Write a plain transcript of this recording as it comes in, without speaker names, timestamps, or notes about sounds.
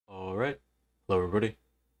Hello everybody.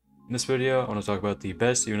 In this video, I want to talk about the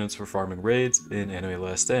best units for farming raids in Anime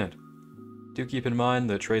Last Stand. Do keep in mind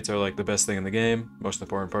that traits are like the best thing in the game, most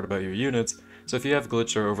important part about your units, so if you have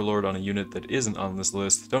Glitch or Overlord on a unit that isn't on this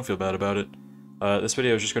list, don't feel bad about it. This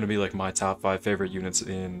video is just going to be like my top 5 favorite units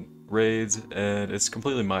in raids, and it's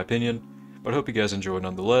completely my opinion, but I hope you guys enjoy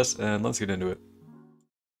nonetheless, and let's get into it.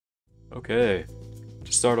 Okay,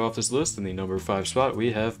 to start off this list in the number 5 spot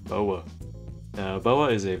we have Boa. Now,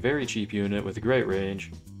 Boa is a very cheap unit with a great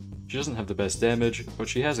range. She doesn't have the best damage, but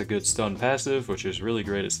she has a good stun passive, which is really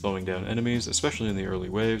great at slowing down enemies, especially in the early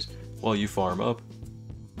waves, while you farm up.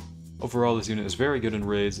 Overall, this unit is very good in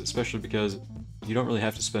raids, especially because you don't really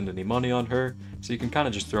have to spend any money on her, so you can kind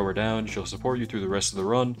of just throw her down, she'll support you through the rest of the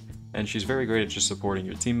run, and she's very great at just supporting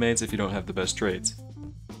your teammates if you don't have the best traits.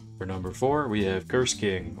 For number 4, we have Curse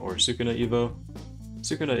King, or Sukuna Evo.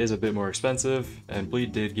 Sukuna is a bit more expensive, and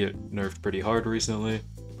Bleed did get nerfed pretty hard recently,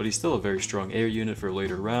 but he's still a very strong air unit for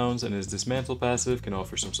later rounds, and his Dismantle passive can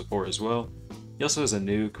offer some support as well. He also has a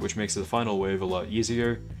nuke, which makes the final wave a lot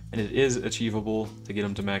easier, and it is achievable to get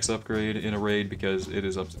him to max upgrade in a raid because it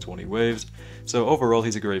is up to 20 waves, so overall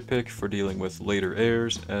he's a great pick for dealing with later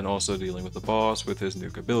airs, and also dealing with the boss with his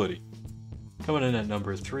nuke ability. Coming in at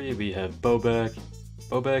number 3 we have Bobak.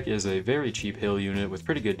 Bobak is a very cheap heal unit with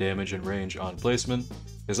pretty good damage and range on placement.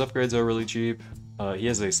 His upgrades are really cheap. He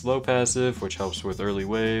has a slow passive, which helps with early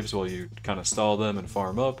waves while you kind of stall them and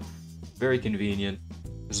farm up. Very convenient.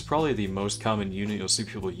 This is probably the most common unit you'll see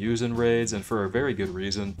people use in raids, and for a very good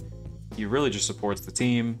reason. He really just supports the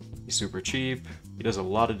team, he's super cheap, he does a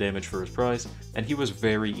lot of damage for his price, and he was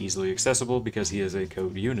very easily accessible because he is a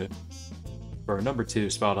code unit. For our number 2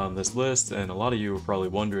 spot on this list, and a lot of you are probably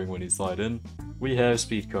wondering when he'd slide in, we have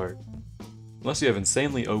Speed Cart. Unless you have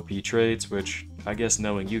insanely OP traits, which I guess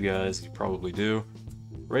knowing you guys, you probably do,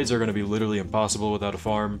 raids are going to be literally impossible without a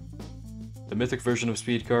farm. The mythic version of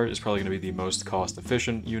Speed Cart is probably going to be the most cost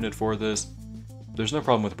efficient unit for this. There's no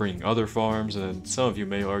problem with bringing other farms, and some of you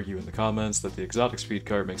may argue in the comments that the exotic Speed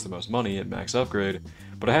Cart makes the most money at max upgrade,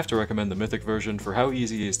 but I have to recommend the mythic version for how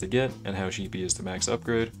easy he is to get and how cheap he is to max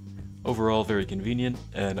upgrade. Overall very convenient,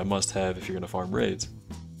 and a must-have if you're going to farm raids.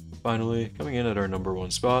 Finally, coming in at our number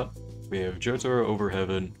 1 spot, we have Jotaro Over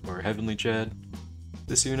Heaven, or Heavenly Chad.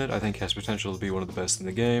 This unit I think has potential to be one of the best in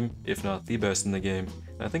the game, if not the best in the game,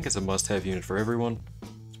 and I think it's a must-have unit for everyone.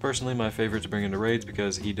 It's personally my favorite to bring into raids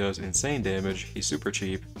because he does insane damage, he's super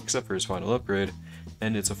cheap, except for his final upgrade,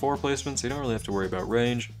 and it's a 4 placement so you don't really have to worry about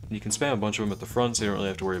range, and you can spam a bunch of them at the front so you don't really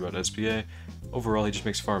have to worry about SPA. Overall he just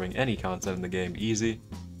makes farming any content in the game easy.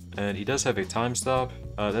 And he does have a time stop,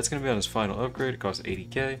 that's going to be on his final upgrade, it costs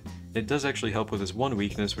 80k. It does actually help with his one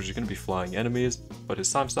weakness, which is going to be flying enemies, but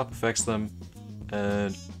his time stop affects them,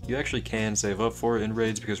 and you actually can save up for it in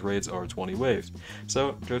raids because raids are 20 waves.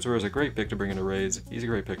 So Jotaro is a great pick to bring into raids, he's a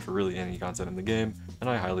great pick for really any content in the game, and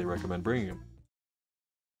I highly recommend bringing him.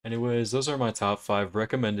 Anyways, those are my top 5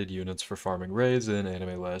 recommended units for farming raids in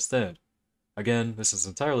Anime Last Stand. Again, this is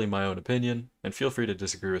entirely my own opinion, and feel free to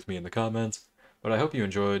disagree with me in the comments. But I hope you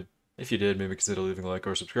enjoyed. If you did, maybe consider leaving a like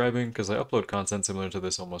or subscribing, because I upload content similar to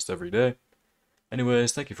this almost every day.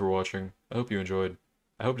 Anyways, thank you for watching, I hope you enjoyed,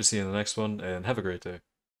 I hope to see you in the next one, and have a great day.